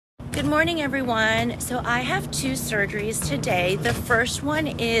Good morning, everyone. So I have two surgeries today. The first one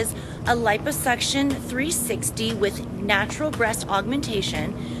is a liposuction 360 with natural breast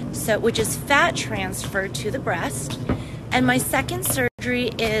augmentation, which is fat transferred to the breast. And my second surgery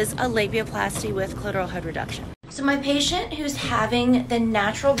is a labiaplasty with clitoral head reduction. So my patient who's having the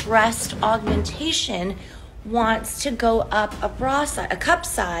natural breast augmentation wants to go up a cup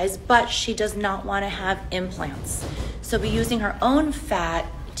size, but she does not want to have implants. So be using her own fat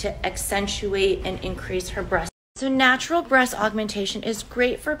to accentuate and increase her breast. So natural breast augmentation is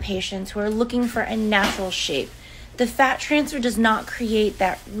great for patients who are looking for a natural shape. The fat transfer does not create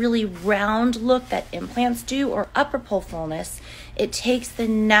that really round look that implants do or upper pole fullness. It takes the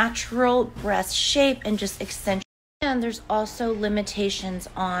natural breast shape and just accentuates. And there's also limitations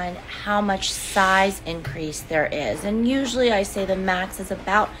on how much size increase there is. And usually I say the max is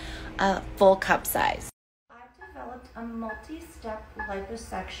about a full cup size. I've developed a multi-step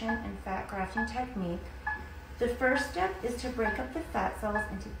liposuction and fat grafting technique. The first step is to break up the fat cells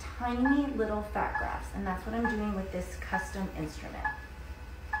into tiny little fat grafts, and that's what I'm doing with this custom instrument.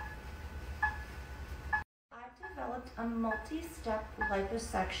 I've developed a multi-step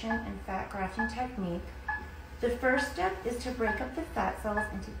liposuction and fat grafting technique. The first step is to break up the fat cells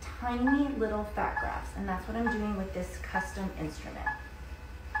into tiny little fat grafts, and that's what I'm doing with this custom instrument.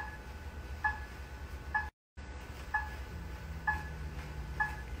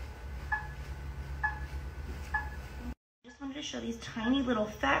 To show these tiny little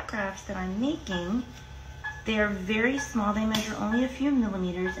fat grafts that I'm making. They are very small. They measure only a few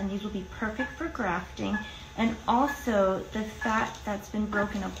millimeters, and these will be perfect for grafting. And also the fat that's been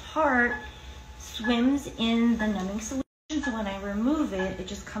broken apart swims in the numbing solution, so when I remove it, it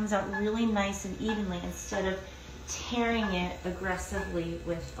just comes out really nice and evenly instead of tearing it aggressively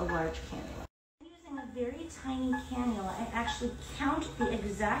with a large cannula. Using a very tiny cannula, I actually count the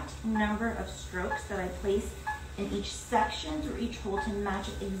exact number of strokes that I place in each section or each hole to match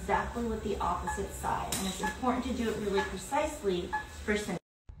it exactly with the opposite side. And it's important to do it really precisely for symmetry.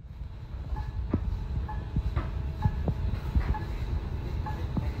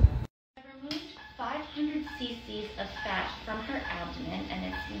 I removed 500 cc's of fat from her abdomen,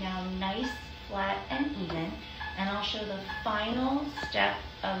 and it's now nice, flat, and even. And I'll show the final step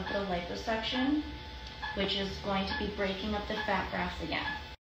of the liposuction, which is going to be breaking up the fat grafts again.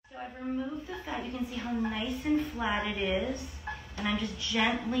 So I've removed the fat. You can see how nice and flat it is. And I'm just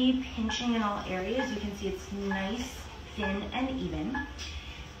gently pinching in all areas. You can see it's nice, thin, and even.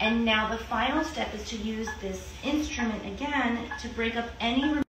 And now the final step is to use this instrument again to break up any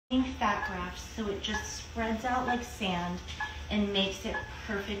remaining fat grafts so it just spreads out like sand and makes it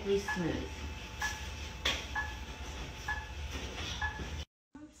perfectly smooth.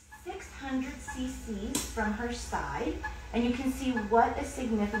 600 cc's from her side, and you can see what a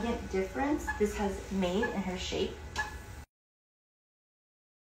significant difference this has made in her shape.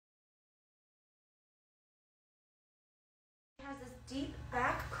 It has this deep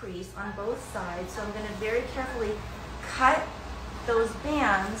back crease on both sides, so I'm going to very carefully cut those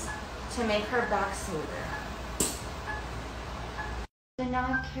bands to make her back smoother. So now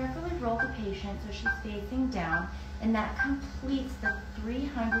I carefully roll the patient so she's facing down, and that completes the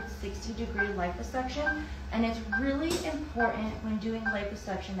 360-degree liposuction. And it's really important when doing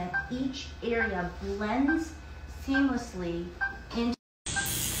liposuction that each area blends seamlessly into.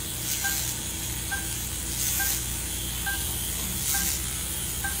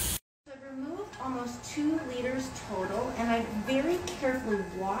 So I've removed almost 2 liters total, and I very carefully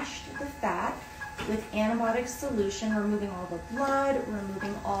washed the fat with antibiotic solution, removing all the blood,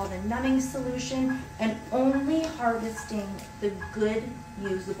 removing all the numbing solution, and only harvesting the good,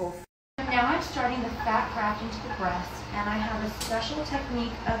 usable fat. Now I'm starting the fat grafting to the breast, and I have a special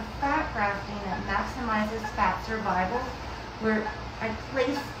technique of fat grafting that maximizes fat survival, where I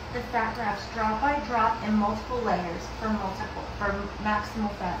place the fat grafts drop by drop in multiple layers for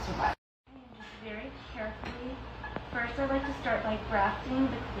maximal fat survival. And just very carefully, first I like to start by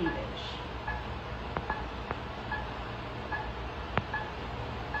grafting the cleavage.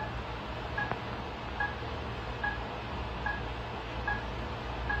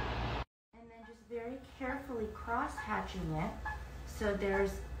 Very carefully cross-hatching it so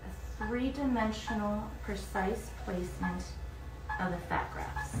there's a 3-dimensional precise placement of the fat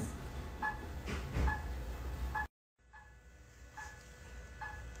grafts.